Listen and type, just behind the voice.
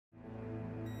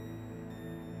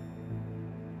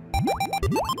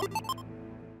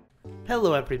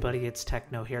Hello everybody, it's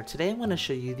Techno here. Today I'm going to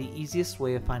show you the easiest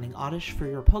way of finding Oddish for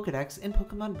your Pokedex in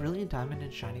Pokemon Brilliant Diamond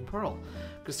and Shining Pearl.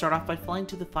 You can start off by flying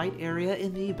to the fight area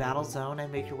in the battle zone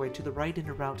and make your way to the right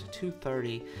into Route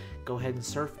 230. Go ahead and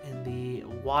surf in the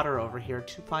water over here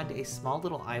to find a small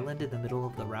little island in the middle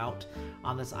of the route.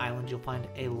 On this island you'll find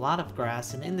a lot of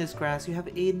grass, and in this grass you have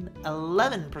an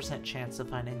 11% chance of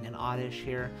finding an Oddish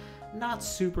here. Not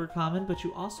super common, but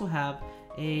you also have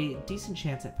a decent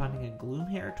chance at finding a Gloom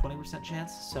here, 20%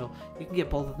 chance, so you can get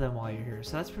both of them while you're here.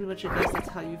 So that's pretty much it, guys. That's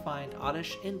how you find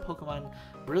Oddish in Pokemon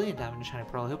Brilliant Diamond and Shining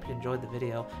Pearl. I hope you enjoyed the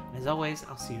video, and as always,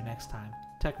 I'll see you next time.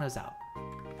 Techno's out.